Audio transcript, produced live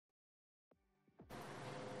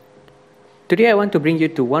Today I want to bring you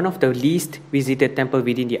to one of the least visited temple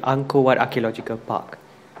within the Angkor Wat Archaeological Park.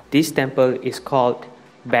 This temple is called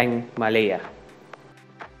Beng Mealea.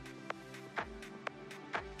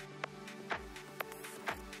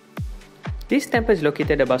 This temple is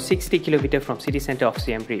located about 60 km from city centre of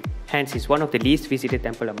Siem Reap. Hence, it's one of the least visited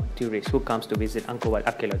temple among tourists who comes to visit Angkor Wat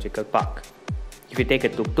Archaeological Park. If you take a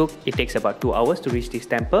tuk-tuk, it takes about 2 hours to reach this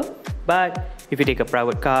temple, but if you take a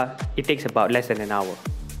private car, it takes about less than an hour.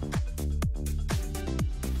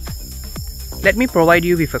 Let me provide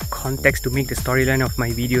you with a context to make the storyline of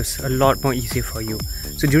my videos a lot more easier for you.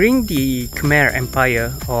 So during the Khmer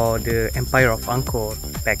Empire or the Empire of Angkor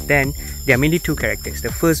back then, there are mainly two characters.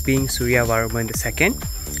 The first being Suryavarman II.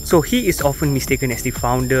 So he is often mistaken as the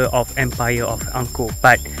founder of Empire of Angkor,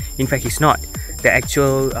 but in fact he's not. The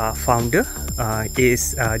actual founder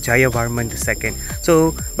is Jayavarman II.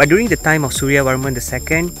 So, but during the time of Suryavarman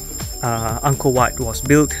II, Angkor Wat was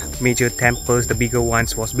built, major temples, the bigger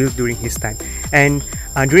ones was built during his time, and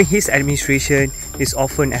during his administration is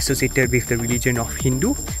often associated with the religion of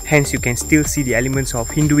Hindu. Hence you can still see the elements of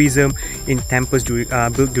Hinduism in temples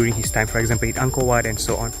built during his time, for example in Angkor Wat and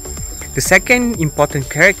so on. The second important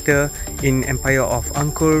character in Empire of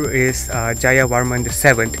Angkor is Jayavarman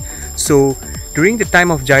VII. So during the time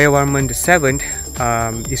of Jayavarman VII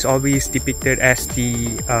is always depicted as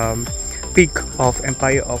the peak of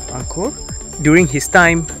Empire of Angkor. During his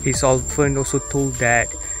time, it's often also told that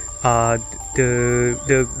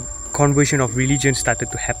the conversion of religion started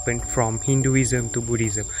to happen from Hinduism to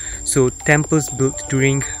Buddhism. So temples built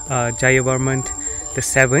during Jayavarman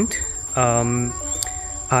VII,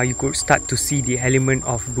 you could start to see the element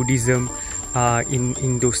of Buddhism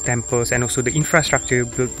in those temples, and also the infrastructure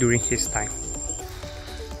built during his time.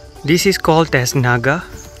 This is called as Naga,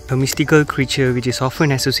 a mystical creature which is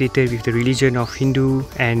often associated with the religion of Hindu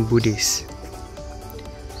and Buddhist.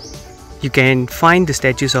 You can find the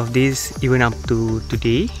statues of this even up to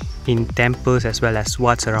today in temples as well as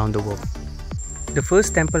wats around the world. The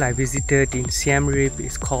first temple I visited in Siem Reap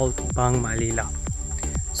is called Beng Mealea.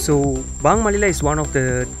 So Beng Mealea is one of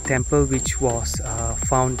the temple which was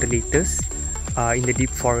found the latest in the deep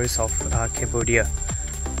forests of Cambodia,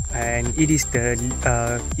 and it is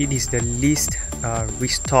the least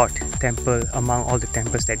restored temple among all the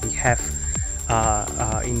temples that we have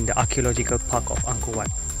in the archaeological park of Angkor Wat,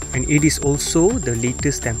 and it is also the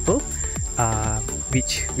latest temple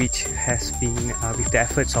which has been with the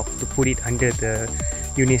efforts of to put it under the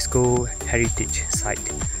UNESCO heritage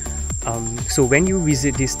site. So when you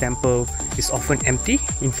visit this temple, it's often empty.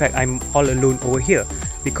 In fact, I'm all alone over here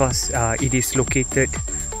because it is located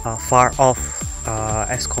far off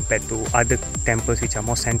as compared to other temples which are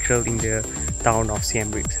more central in the town of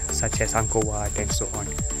Siem Reap, such as Angkor Wat and so on.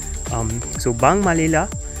 So Beng Mealea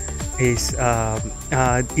is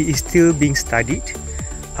still being studied.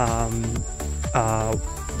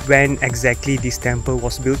 When exactly this temple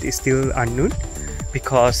was built is still unknown,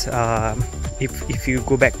 because if you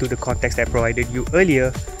go back to the context I provided you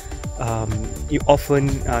earlier,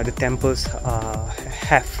 the temples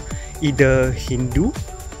have either Hindu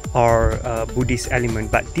or Buddhist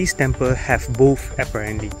element, but these temples have both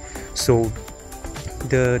apparently. So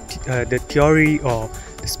the theory or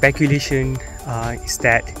the speculation is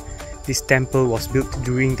that this temple was built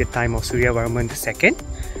during the time of Suryavarman II,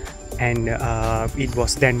 and it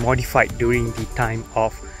was then modified during the time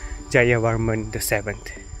of Jayavarman VII.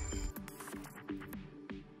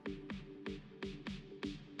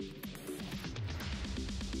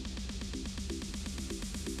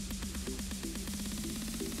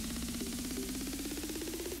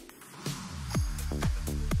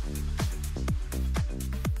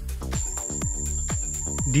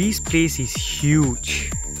 This place is huge.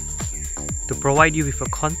 To provide you with a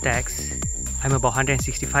context, I'm about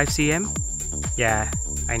 165 cm. Yeah,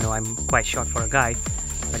 I know I'm quite short for a guy.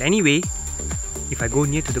 But anyway, if I go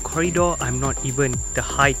near to the corridor, I'm not even the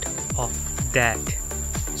height of that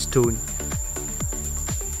stone.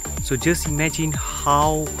 So just imagine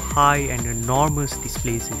how high and enormous this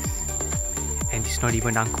place is. And it's not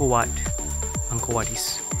even Angkor Wat. Angkor Wat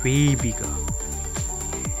is way bigger.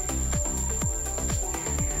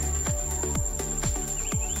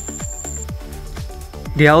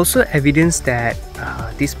 There are also evidence that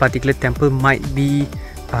this particular temple might be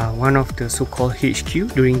one of the so-called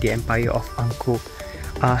HQ during the Empire of Angkor.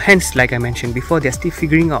 Hence, like I mentioned before, they're still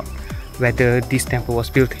figuring out whether this temple was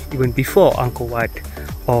built even before Angkor Wat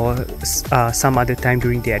or some other time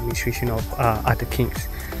during the administration of other kings.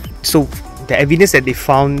 So the evidence that they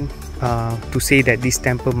found to say that this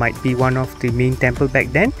temple might be one of the main temple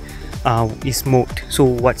back then is moat. So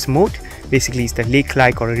what's moat? Basically, it's the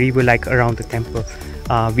lake-like or a river-like around the temple,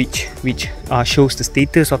 which shows the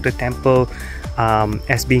status of the temple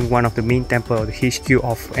as being one of the main temple or the HQ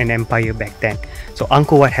of an empire back then. So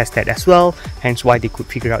Angkor Wat has that as well, hence why they could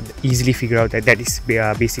easily figure out that that is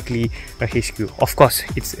basically a HQ. Of course,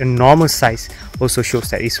 its enormous size also shows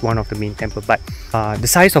that it's one of the main temple, but the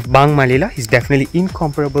size of Beng Mealea is definitely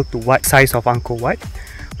incomparable to what size of Angkor Wat.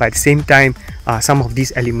 But at the same time, some of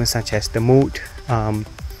these elements such as the moat,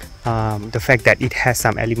 the fact that it has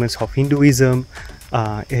some elements of Hinduism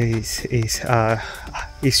is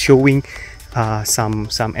showing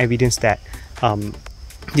some evidence that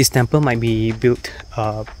this temple might be built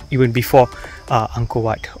even before Angkor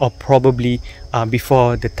Wat, or probably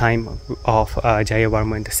before the time of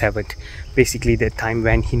Jayavarman VII, basically the time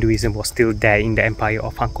when Hinduism was still there in the empire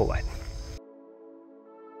of Angkor Wat.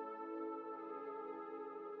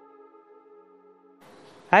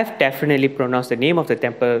 I've definitely pronounced the name of the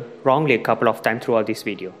temple wrongly a couple of times throughout this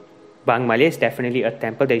video. Beng Mealea is definitely a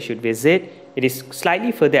temple that you should visit. It is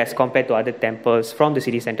slightly further as compared to other temples from the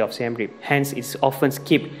city center of Siem Reap. Hence, it's often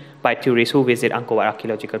skipped by tourists who visit Angkor Wat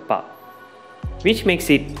Archaeological Park, which makes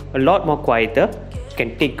it a lot more quieter. You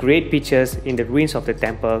can take great pictures in the ruins of the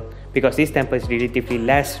temple because this temple is relatively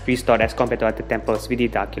less restored as compared to other temples within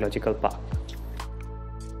the archaeological park.